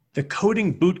The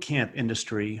coding bootcamp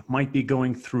industry might be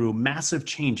going through massive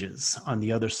changes on the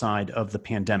other side of the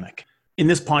pandemic. In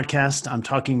this podcast, I'm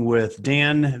talking with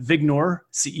Dan Vignor,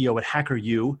 CEO at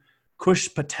HackerU,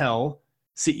 Kush Patel,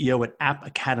 CEO at App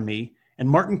Academy, and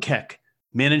Martin Keck,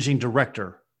 Managing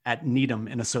Director at Needham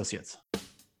 & Associates.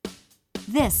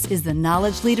 This is the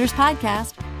Knowledge Leaders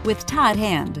Podcast with Todd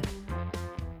Hand.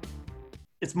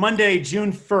 It's Monday,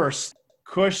 June 1st.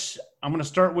 Kush, I'm going to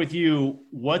start with you.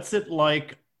 What's it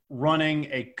like running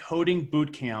a coding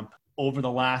bootcamp over the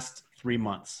last 3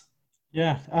 months?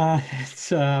 Yeah,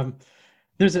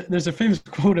 there's a famous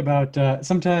quote about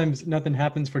sometimes nothing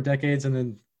happens for decades, and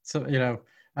then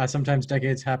sometimes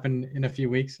decades happen in a few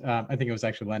weeks. I think it was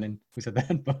actually Lenin who said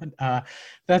that, but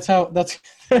that's a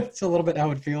little bit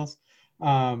how it feels.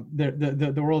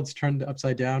 The world's turned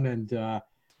upside down, and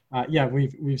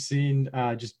we've seen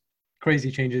just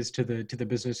crazy changes to the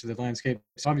business, to the landscape.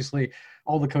 So obviously,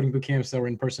 all the coding boot camps that were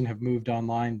in person have moved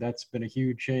online. That's been a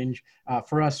huge change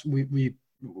for us. We've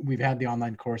had the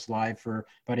online course live for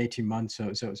about 18 months,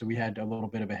 so we had a little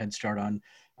bit of a head start on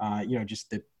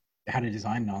just how to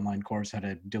design an online course, how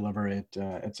to deliver it,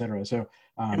 et cetera. So,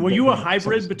 and were you a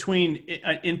hybrid between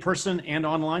in person and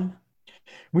online?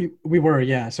 We were,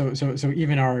 yeah. So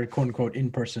even our quote unquote in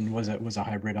person was a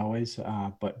hybrid always,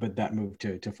 but that moved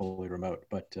to fully remote.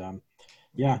 But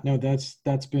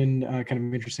that's been kind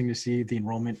of interesting to see the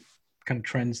enrollment kind of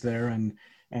trends there and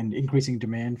increasing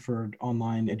demand for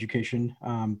online education,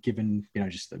 given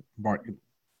just the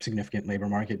significant labor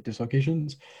market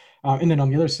dislocations. And then on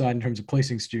the other side, in terms of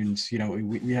placing students,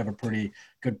 we have a pretty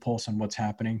good pulse on what's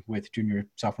happening with junior,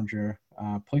 sophomore year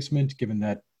placement, given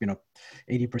that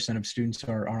 80% of students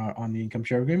are on the income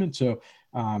share agreement. So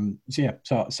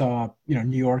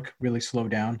New York really slow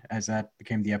down as that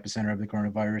became the epicenter of the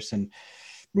coronavirus, and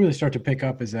really start to pick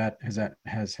up as that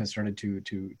has started to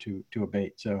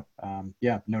abate. So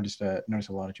noticed a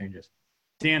lot of changes.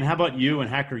 Dan, how about you and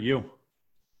HackerU?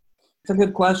 It's a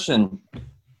good question.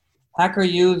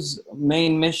 HackerU's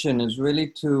main mission is really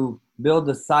to build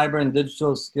a cyber and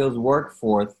digital skills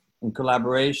workforce in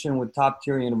collaboration with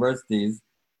top-tier universities,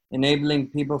 enabling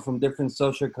people from different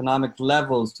socioeconomic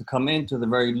levels to come into the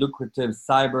very lucrative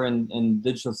cyber and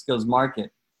digital skills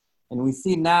market. And we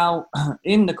see now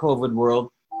in the COVID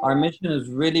world, our mission has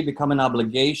really become an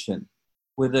obligation.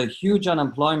 With a huge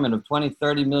unemployment of 20,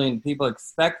 30 million people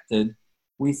expected,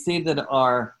 we see that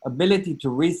our ability to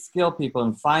reskill people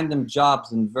and find them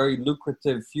jobs in very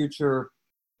lucrative future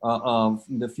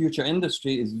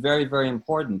industry is very, very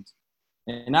important.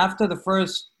 And after the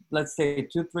first, let's say,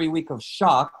 2-3 weeks of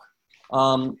shock,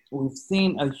 we've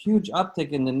seen a huge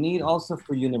uptick in the need also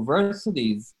for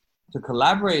universities to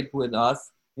collaborate with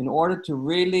us in order to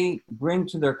really bring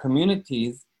to their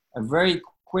communities a very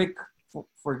quick,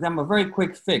 for example, a very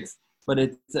quick fix. But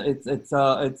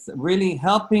it's really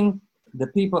helping the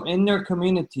people in their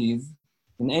communities,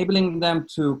 enabling them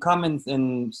to come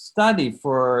and study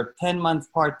for 10 months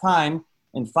part-time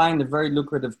and find a very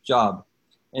lucrative job.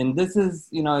 And this is,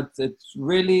 it's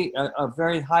really a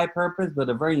very high purpose, but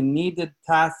a very needed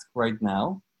task right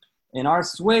now. And our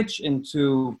switch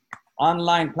into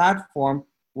online platform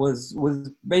was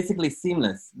basically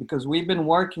seamless, because we've been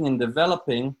working and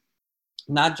developing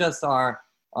not just our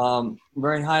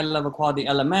very high level quality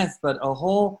LMS, but a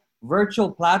whole virtual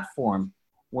platform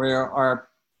where our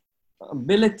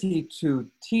ability to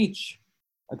teach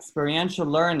experiential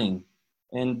learning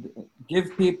and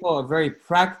give people a very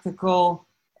practical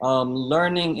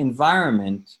learning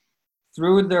environment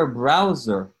through their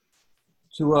browser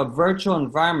to a virtual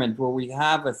environment where we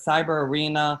have a cyber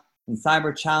arena and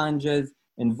cyber challenges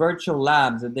and virtual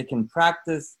labs that they can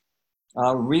practice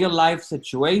real life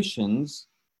situations.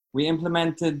 We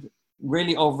implemented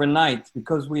really overnight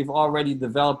because we've already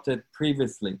developed it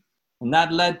previously. And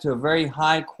that led to a very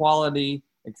high quality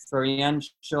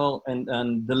experiential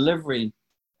and delivery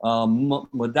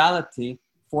modality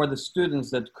for the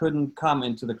students that couldn't come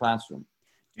into the classroom.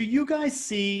 Do you guys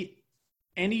see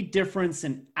any difference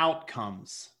in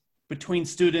outcomes between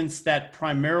students that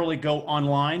primarily go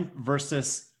online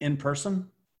versus in person?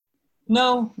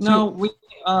 No,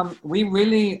 we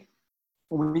really,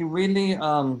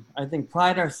 I think,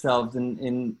 pride ourselves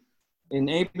in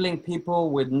enabling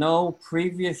people with no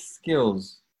previous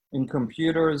skills in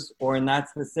computers or in that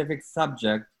specific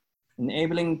subject,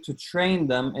 enabling to train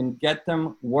them and get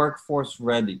them workforce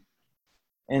ready.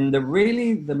 And the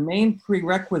main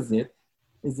prerequisite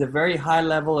is a very high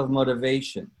level of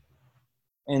motivation.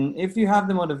 And if you have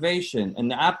the motivation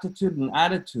and the aptitude and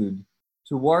attitude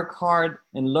to work hard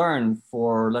and learn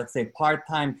for, let's say,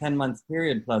 part-time 10 months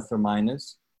period, plus or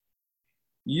minus,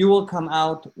 you will come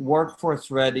out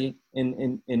workforce ready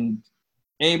in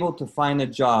able to find a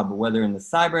job, whether in the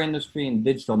cyber industry, in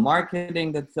digital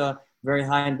marketing that's very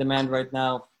high in demand right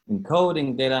now, in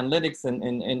coding, data analytics, and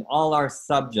in all our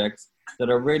subjects that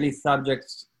are really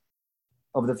subjects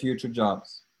of the future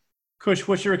jobs. Kush,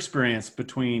 what's your experience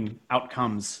between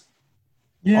outcomes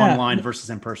Yeah. online versus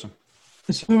in person?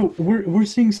 So we're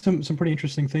seeing some pretty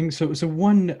interesting things. So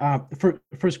one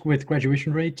first with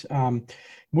graduation rate,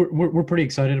 we're pretty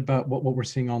excited about what we're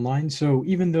seeing online. So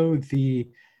even though the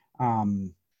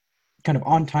kind of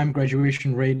on-time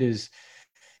graduation rate is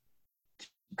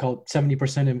called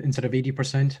 70% instead of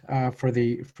 80% for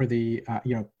the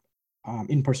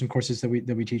in-person courses that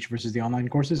we teach versus the online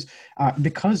courses,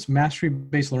 because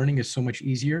mastery-based learning is so much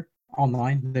easier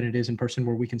online than it is in person,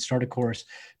 where we can start a course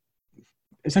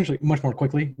essentially much more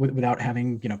quickly without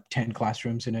having 10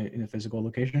 classrooms in a physical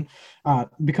location.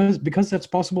 Because that's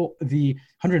possible, the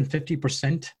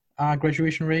 150%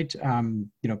 graduation rate,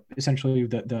 essentially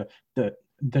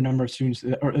the number of students,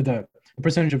 or the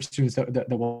percentage of students that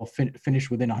will finish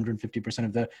within 150%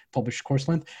 of the published course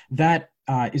length, that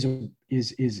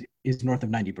is north of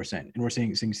 90%, and we're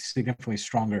seeing significantly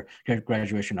stronger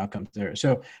graduation outcomes there.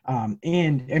 So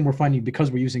and we're finding,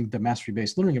 because we're using the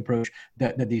mastery-based learning approach,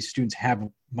 that these students have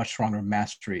much stronger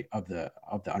mastery of the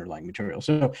underlying material.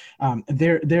 So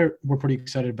there we're pretty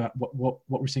excited about what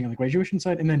we're seeing on the graduation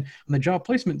side, and then on the job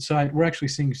placement side, we're actually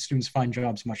seeing students find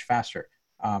jobs much faster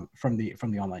from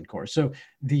the online course. So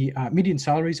the median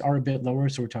salaries are a bit lower.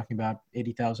 So we're talking about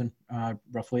 80,000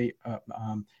 roughly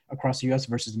across the U.S.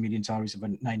 versus the median salaries of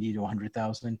 90 to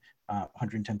 100,000,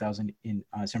 110,000 in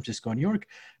San Francisco and New York.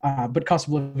 But cost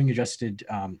of living adjusted,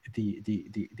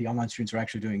 the online students are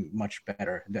actually doing much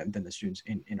better than the students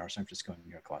in our San Francisco and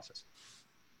New York classes.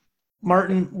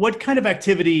 Martin, what kind of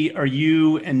activity are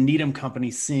you and Needham Company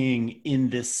seeing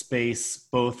in this space,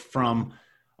 both from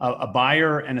a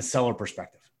buyer and a seller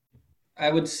perspective?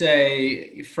 I would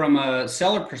say from a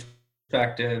seller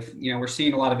perspective, we're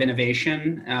seeing a lot of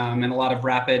innovation and a lot of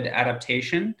rapid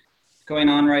adaptation going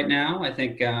on right now. I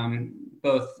think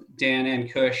both Dan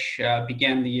and Kush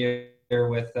began the year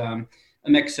with a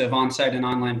mix of on-site and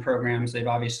online programs. They've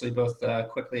obviously both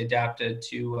quickly adapted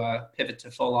to pivot to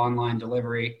full online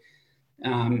delivery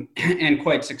and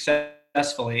quite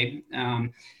successfully.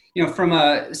 From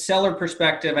a seller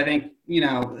perspective, I think,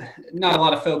 not a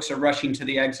lot of folks are rushing to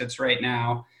the exits right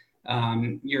now.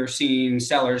 You're seeing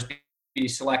sellers be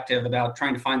selective about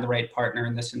trying to find the right partner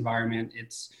in this environment.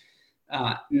 It's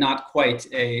not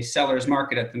quite a seller's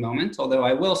market at the moment, although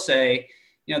I will say,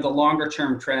 the longer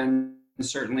term trends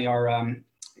certainly are,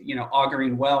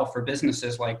 auguring well for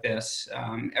businesses like this.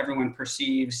 Everyone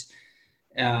perceives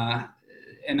and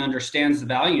understands the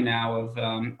value now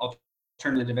of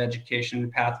alternative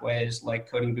education pathways like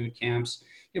coding boot camps,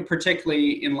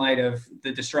 particularly in light of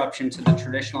the disruption to the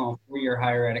traditional four-year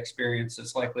higher ed experience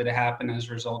that's likely to happen as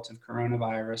a result of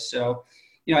coronavirus. So,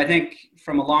 I think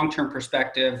from a long-term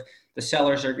perspective, the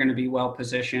sellers are going to be well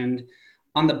positioned.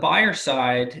 On the buyer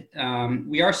side,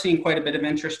 we are seeing quite a bit of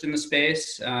interest in the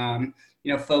space.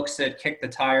 Folks that kick the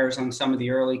tires on some of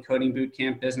the early coding boot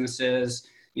camp businesses,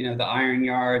 the Iron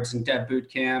Yards and Dev Boot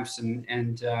Camps, and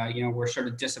we're sort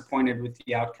of disappointed with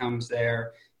the outcomes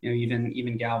there,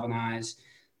 even Galvanize.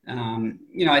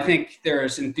 I think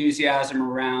there's enthusiasm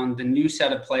around the new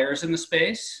set of players in the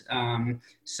space,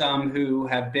 some who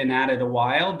have been at it a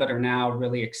while but are now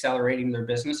really accelerating their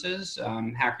businesses,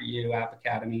 HackerU, App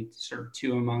Academy, sort of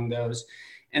two among those,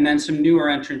 and then some newer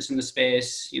entrants in the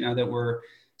space, that we're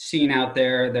seeing out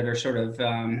there that are sort of,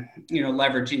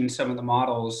 leveraging some of the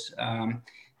models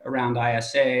around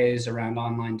ISAs, around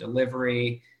online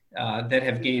delivery, that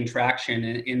have gained traction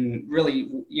in really,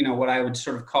 what I would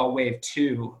sort of call wave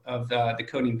two of the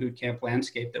coding bootcamp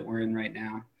landscape that we're in right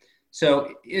now.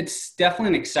 So it's definitely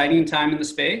an exciting time in the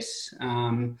space,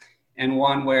 and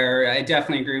one where I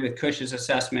definitely agree with Kush's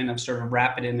assessment of sort of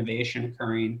rapid innovation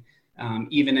occurring,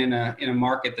 even in a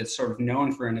market that's sort of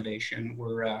known for innovation.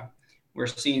 We're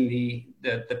seeing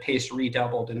the pace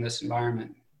redoubled in this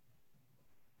environment.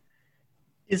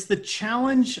 Is the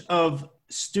challenge of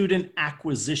student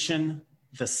acquisition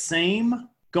the same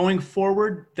going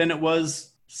forward than it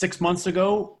was 6 months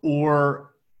ago,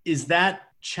 or is that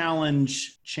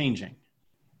challenge changing?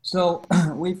 So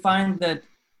we find that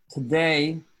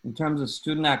today, in terms of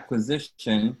student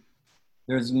acquisition,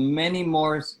 there's many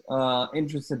more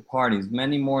interested parties,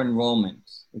 many more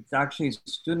enrollments. It's actually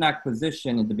student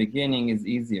acquisition at the beginning is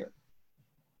easier.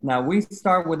 Now we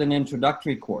start with an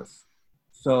introductory course.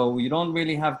 So you don't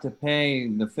really have to pay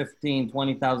the $15,000,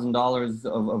 $20,000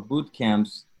 of boot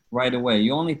camps right away.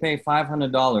 You only pay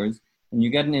 $500 and you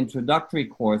get an introductory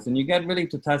course, and you get really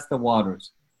to test the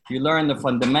waters. You learn the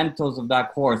fundamentals of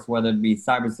that course, whether it be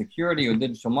cybersecurity or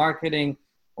digital marketing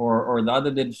or the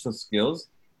other digital skills.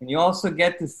 And you also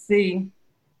get to see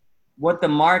what the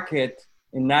market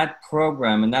in that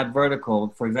program, in that vertical,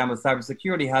 for example,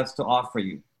 cybersecurity, has to offer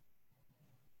you.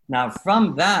 Now,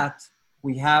 from that,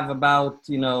 we have about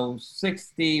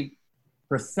 60%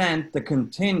 to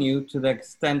continue to the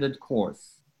extended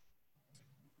course.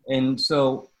 And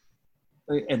so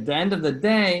at the end of the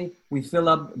day, we fill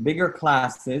up bigger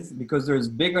classes because there's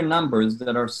bigger numbers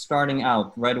that are starting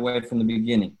out right away from the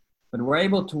beginning. But we're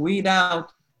able to weed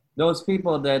out those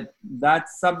people that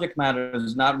subject matter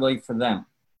is not really for them.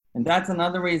 And that's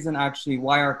another reason actually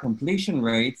why our completion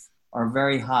rates are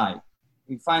very high.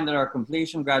 We find that our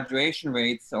completion graduation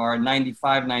rates are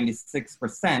 95,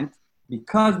 96%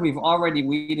 because we've already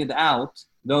weeded out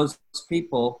those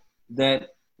people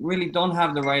that really don't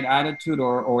have the right attitude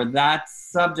or that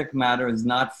subject matter is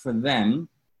not for them,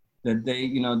 that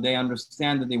they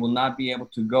understand that they will not be able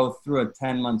to go through a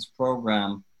 10 months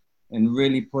program and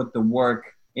really put the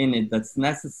work in it that's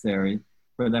necessary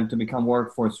for them to become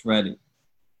workforce ready.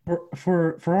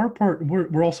 For our part,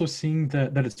 we're also seeing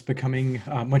that it's becoming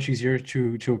much easier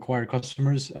to acquire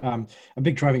customers. A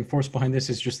big driving force behind this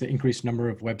is just the increased number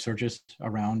of web searches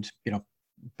around,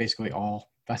 basically all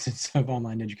facets of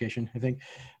online education. I think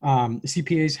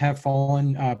CPAs have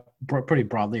fallen pretty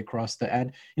broadly across the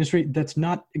ad industry. That's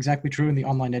not exactly true in the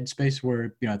online ed space,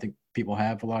 where I think people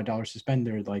have a lot of dollars to spend.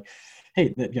 They're like,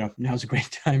 hey, now's a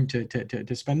great time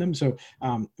to spend them. So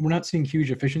we're not seeing huge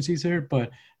efficiencies there,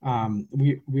 but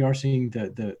we are seeing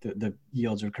the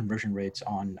yields or conversion rates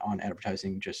on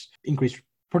advertising just increase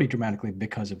pretty dramatically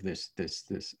because of this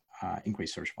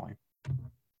increased search volume.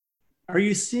 Are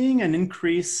you seeing an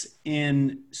increase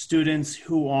in students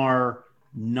who are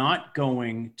not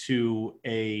going to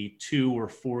a 2 or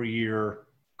 4 year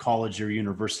college or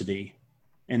university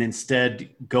and instead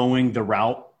going the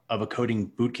route of a coding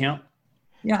boot camp?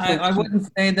 Yeah, I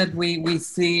wouldn't say that we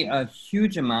see a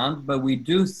huge amount, but we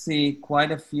do see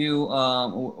quite a few,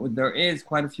 there is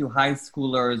quite a few high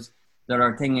schoolers that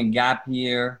are taking a gap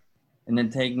year and then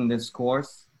taking this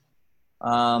course.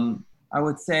 I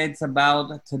would say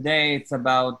today it's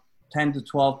about 10 to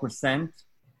 12%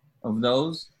 of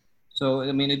those. So,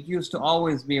 it used to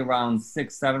always be around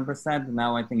 6, 7%. And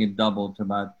now I think it doubled to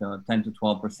about 10 to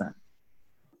 12%.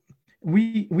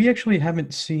 We actually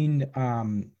haven't seen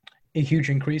a huge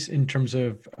increase in terms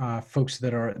of folks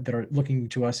that are looking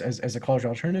to us as a college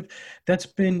alternative. That's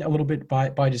been a little bit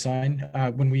by design.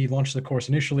 When we launched the course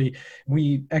initially,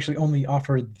 we actually only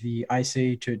offered the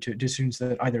ISA to students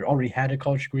that either already had a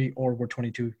college degree or were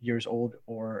 22 years old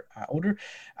or older.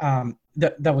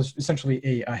 That was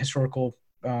essentially a historical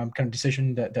kind of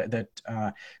decision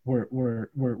that we're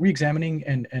re-examining,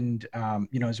 and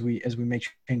as we make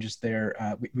changes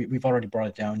there, we've already brought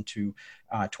it down to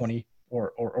 20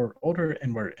 or older,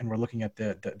 and we're looking at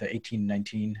the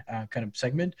 18-19 kind of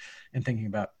segment and thinking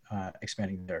about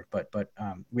expanding there. But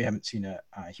we haven't seen a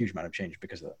huge amount of change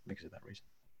because of that reason.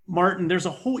 Martin, there's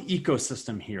a whole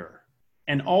ecosystem here,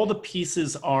 and all the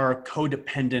pieces are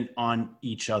codependent on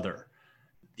each other.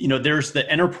 There's the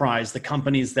enterprise, the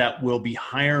companies that will be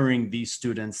hiring these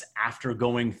students after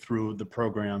going through the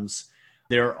programs.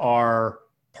 There are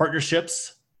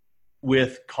partnerships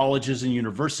with colleges and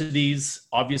universities.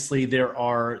 Obviously, there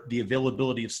are the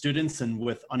availability of students, and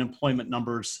with unemployment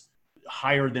numbers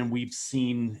higher than we've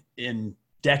seen in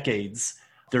decades,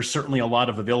 there's certainly a lot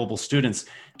of available students.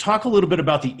 Talk a little bit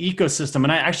about the ecosystem.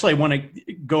 And I want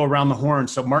to go around the horn.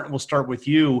 So Martin, we'll start with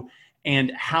you,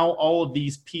 and how all of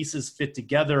these pieces fit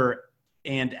together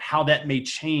and how that may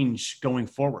change going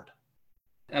forward.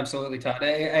 Absolutely, Todd.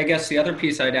 I guess the other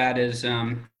piece I'd add is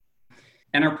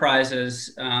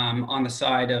enterprises on the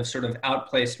side of sort of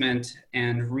outplacement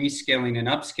and reskilling and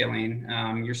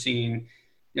upskilling. You're seeing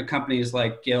companies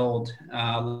like Guild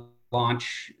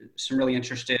launch some really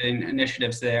interesting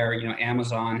initiatives there.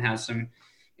 Amazon has some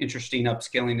interesting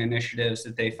upskilling initiatives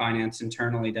that they finance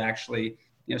internally to actually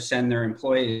send their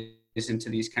employees into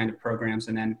these kind of programs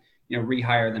and then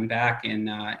rehire them back in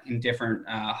different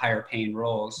higher paying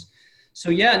roles. So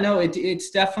it's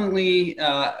definitely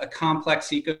a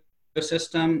complex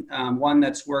ecosystem, one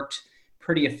that's worked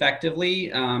pretty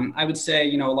effectively. I would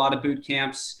say a lot of boot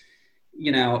camps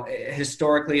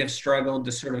historically have struggled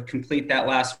to sort of complete that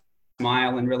last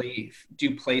mile and really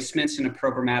do placements in a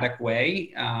programmatic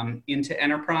way into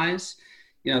enterprise.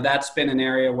 That's been an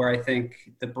area where I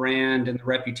think the brand and the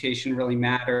reputation really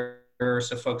matter.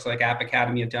 So folks like App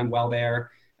Academy have done well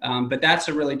there. But that's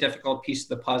a really difficult piece of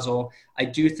the puzzle. I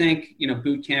do think,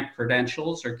 boot camp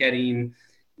credentials are getting,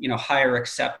 higher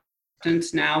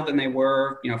acceptance now than they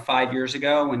were, 5 years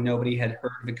ago when nobody had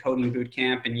heard of a coding boot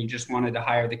camp and you just wanted to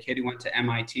hire the kid who went to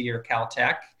MIT or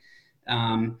Caltech.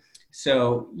 I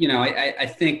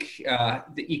think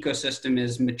the ecosystem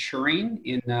is maturing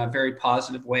in very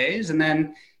positive ways. And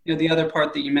then, the other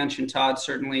part that you mentioned, Todd,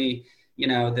 certainly,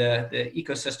 the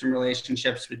ecosystem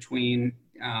relationships between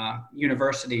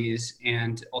universities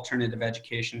and alternative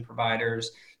education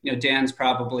providers. Dan's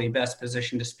probably best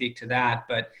positioned to speak to that,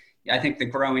 but I think the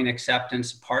growing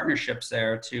acceptance of partnerships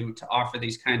there to offer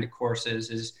these kind of courses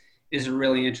is a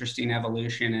really interesting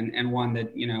evolution and one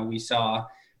that, we saw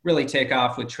really take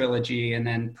off with Trilogy and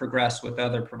then progress with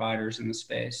other providers in the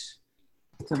space.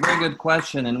 It's a very good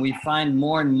question. And we find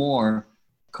more and more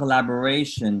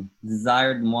collaboration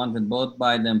desired and wanted both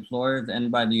by the employers and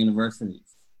by the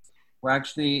universities. We're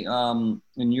actually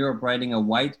in Europe writing a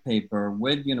white paper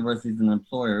with universities and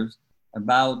employers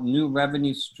about new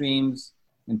revenue streams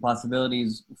and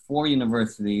possibilities for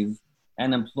universities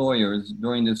and employers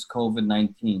during this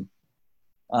COVID-19.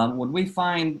 What we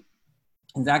find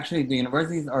is actually the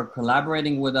universities are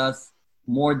collaborating with us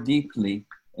more deeply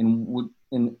in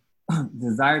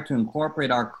desire to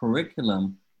incorporate our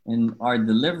curriculum and our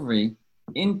delivery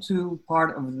into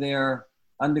part of their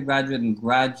undergraduate and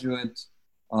graduate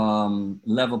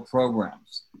level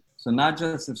programs. So not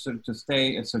just to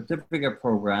stay a certificate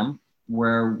program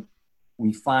where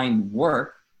we find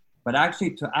work, but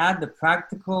actually to add the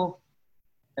practical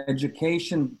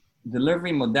education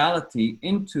delivery modality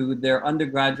into their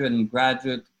undergraduate and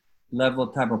graduate level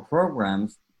type of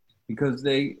programs, because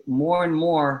they more and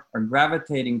more are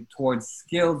gravitating towards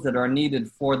skills that are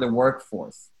needed for the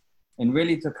workforce. And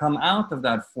really to come out of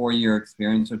that 4-year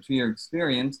experience or 2-year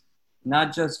experience,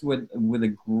 not just with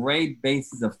a great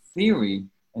basis of theory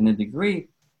and a degree,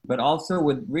 but also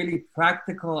with really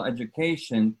practical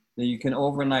education that you can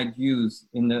overnight use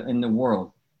in the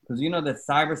world. Because that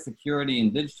cybersecurity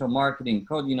and digital marketing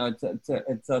code,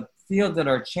 it's a field that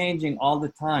are changing all the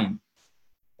time.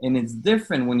 And it's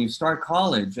different when you start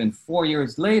college and 4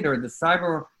 years later, the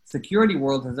cybersecurity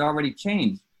world has already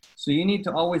changed. So you need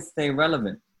to always stay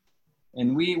relevant.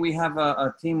 And we have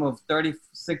a team of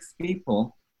 36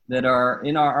 people that are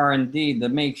in our R&D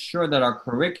that make sure that our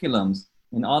curriculums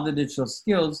and all the digital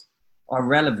skills are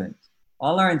relevant.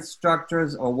 All our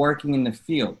instructors are working in the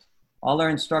field. All our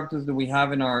instructors that we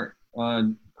have in our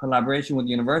collaboration with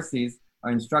universities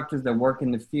are instructors that work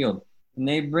in the field. And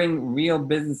they bring real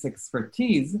business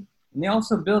expertise. And they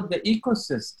also build the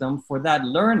ecosystem for that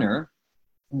learner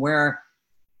where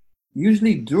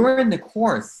usually during the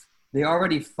course, they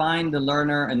already find the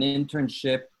learner an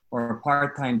internship or a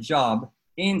part-time job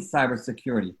in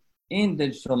cybersecurity, in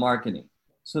digital marketing.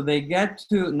 So they get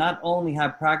to not only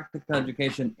have practical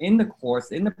education in the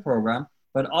course, in the program,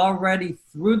 but already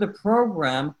through the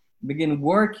program begin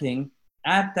working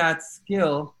at that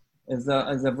skill as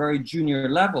a very junior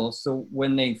level. So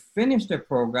when they finish their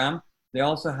program, they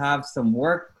also have some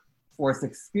workforce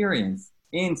experience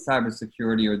in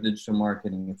cybersecurity or digital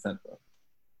marketing, etc.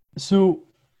 So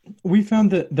we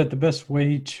found that the best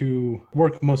way to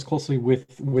work most closely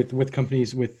with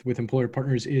companies, with employer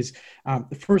partners is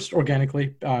first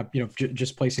organically,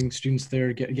 just placing students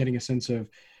there, getting a sense of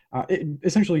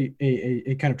essentially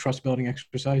a kind of trust building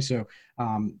exercise. So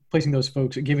placing those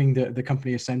folks, giving the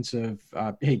company a sense of,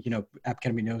 hey, App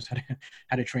Academy knows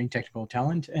how to train technical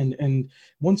talent. And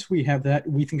once we have that,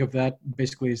 we think of that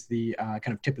basically as the kind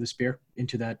of tip of the spear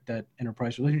into that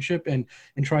enterprise relationship, and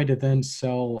try to then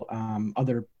sell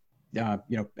other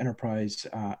enterprise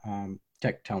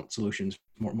tech talent solutions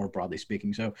more broadly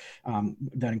speaking. So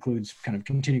that includes kind of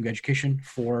continuing education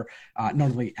for not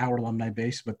only our alumni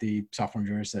base, but the software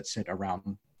engineers that sit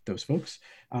around those folks,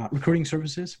 recruiting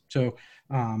services. So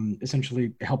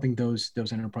essentially helping those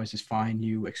enterprises find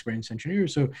new experienced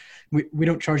engineers. So we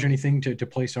don't charge anything to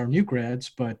place our new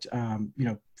grads, but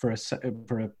for a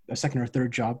second or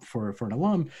third job for an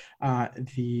alum,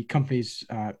 the company's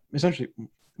essentially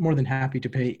more than happy to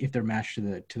pay if they're matched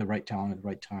to the right talent at the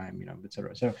right time, et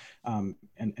cetera. So, and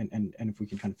if we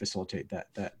can kind of facilitate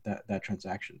that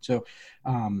transaction. So,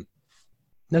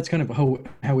 that's kind of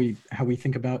how we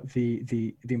think about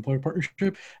the employer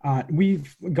partnership.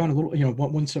 We've gone a little,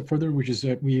 one step further, which is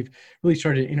that we've really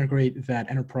started to integrate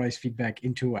that enterprise feedback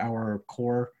into our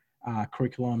core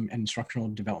curriculum and instructional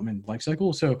development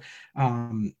lifecycle. So,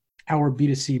 our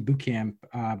B2C bootcamp,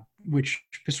 which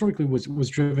historically was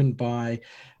driven by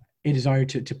a desire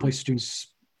to place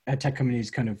students at tech companies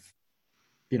kind of,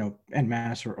 en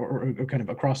masse or kind of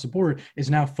across the board, is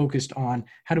now focused on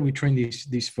how do we train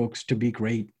these folks to be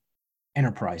great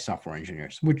enterprise software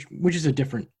engineers, which is a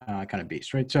different kind of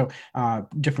beast, right? So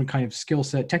different kind of skill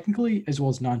set technically as well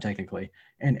as non-technically,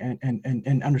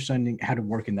 and understanding how to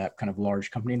work in that kind of large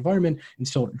company environment and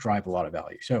still drive a lot of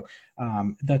value. So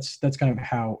that's kind of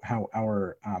how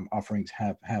our offerings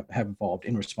have evolved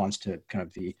in response to kind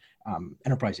of the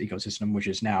enterprise ecosystem, which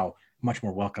is now much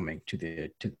more welcoming to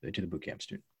the bootcamp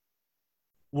student.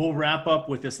 We'll wrap up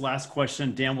with this last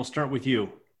question. Dan, we'll start with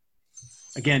you.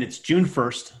 Again, it's June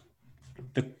 1st.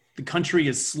 The country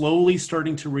is slowly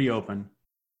starting to reopen.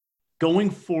 Going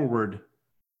forward,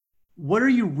 what are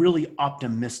you really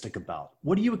optimistic about?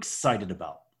 What are you excited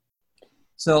about?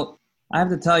 So I have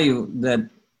to tell you that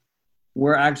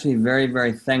we're actually very,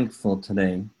 very thankful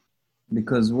today,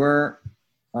 because we're,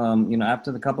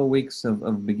 after the couple of weeks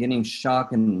of beginning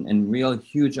shock and real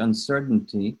huge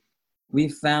uncertainty, we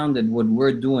found that what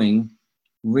we're doing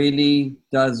really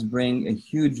does bring a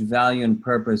huge value and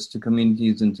purpose to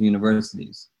communities and to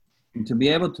universities. And to be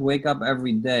able to wake up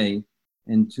every day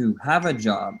and to have a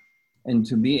job and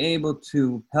to be able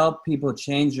to help people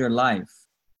change their life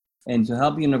and to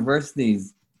help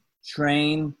universities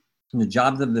train the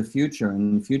jobs of the future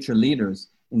and future leaders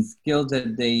in skills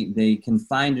that they can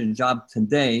find a job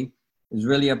today is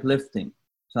really uplifting.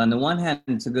 So on the one hand,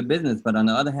 it's a good business, but on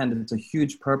the other hand, it's a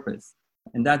huge purpose.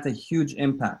 And that's a huge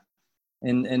impact.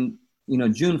 And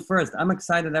June 1st, I'm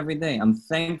excited every day. I'm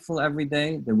thankful every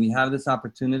day that we have this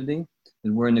opportunity,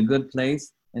 that we're in a good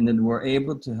place, and that we're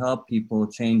able to help people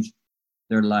change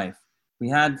their life. We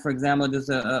had, for example, just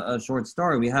a short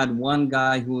story. We had one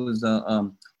guy who was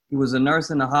he was a nurse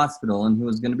in a hospital, and he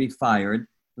was going to be fired.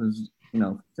 He was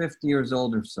 50 years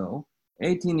old or so,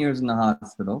 18 years in the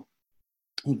hospital.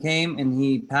 He came and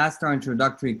he passed our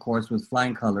introductory course with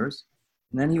flying colors.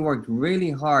 And then he worked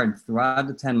really hard throughout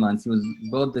the 10 months. He was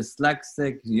both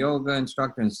dyslexic, yoga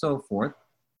instructor, and so forth.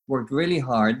 Worked really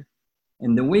hard.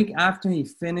 And the week after he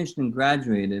finished and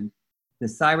graduated, the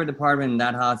cyber department in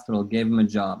that hospital gave him a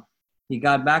job. He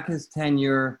got back his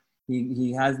tenure.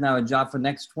 He has now a job for the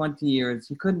next 20 years.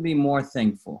 He couldn't be more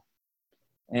thankful.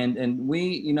 And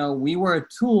we were a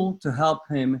tool to help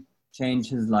him change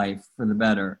his life for the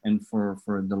better and for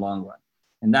the long run.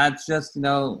 And that's just,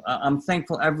 I'm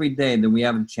thankful every day that we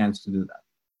have a chance to do that.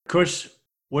 Kush,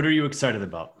 what are you excited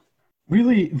about?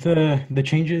 Really, the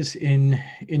changes in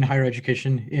higher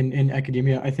education, in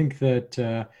academia. I think that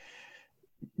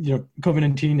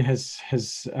COVID-19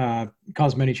 has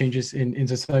caused many changes in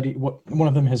society. One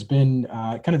of them has been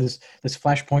kind of this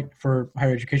flashpoint for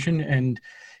higher education, and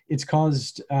it's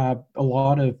caused a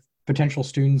lot of potential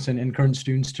students and current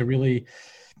students to really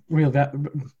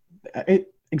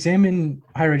examine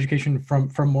higher education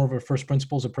from more of a first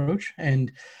principles approach.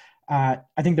 And I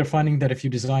think they're finding that if you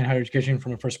design higher education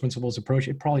from a first principles approach,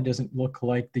 it probably doesn't look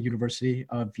like the university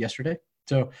of yesterday.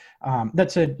 So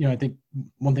that said, I think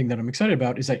one thing that I'm excited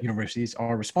about is that universities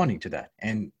are responding to that,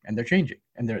 and they're changing,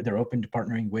 and they're open to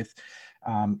partnering with,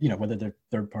 whether they're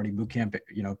third-party bootcamp,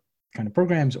 kind of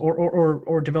programs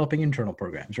or developing internal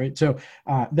programs, right? So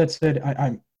that said,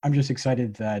 I'm just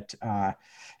excited that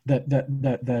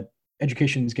that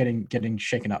education is getting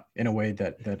shaken up in a way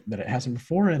that it hasn't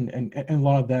before, and a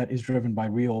lot of that is driven by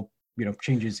real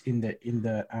changes in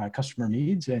the customer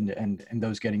needs and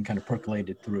those getting kind of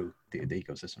percolated through the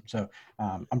ecosystem. So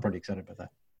I'm pretty excited about that.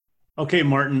 Okay,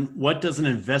 Martin, what does an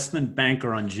investment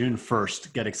banker on June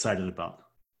 1st get excited about?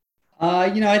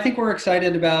 I think we're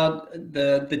excited about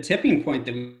the tipping point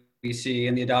that we see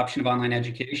in the adoption of online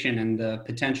education and the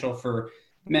potential for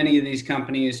many of these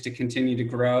companies to continue to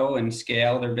grow and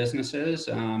scale their businesses,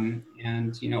 and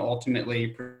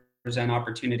ultimately present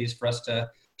opportunities for us to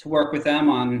work with them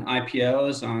on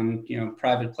IPOs, on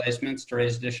private placements to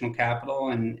raise additional capital,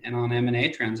 and on M&A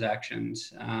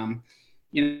transactions.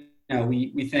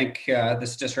 We think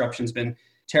this disruption's been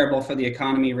terrible for the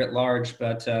economy writ large,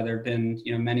 but there have been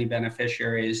many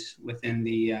beneficiaries within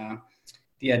the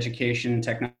education,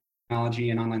 technology,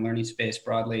 and online learning space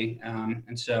broadly.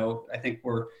 And so I think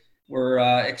we're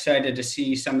excited to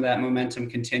see some of that momentum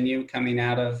continue coming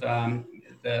out of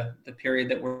the period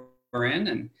that we're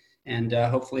in, and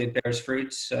hopefully it bears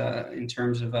fruits in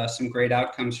terms of some great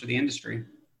outcomes for the industry.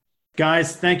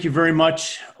 Guys, thank you very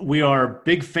much. We are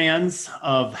big fans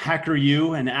of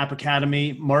HackerU and App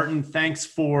Academy. Martin, thanks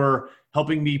for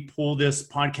helping me pull this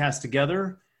podcast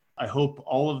together. I hope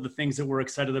all of the things that we're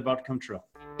excited about come true.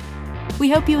 We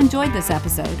hope you enjoyed this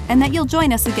episode and that you'll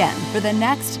join us again for the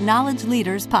next Knowledge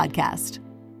Leaders podcast.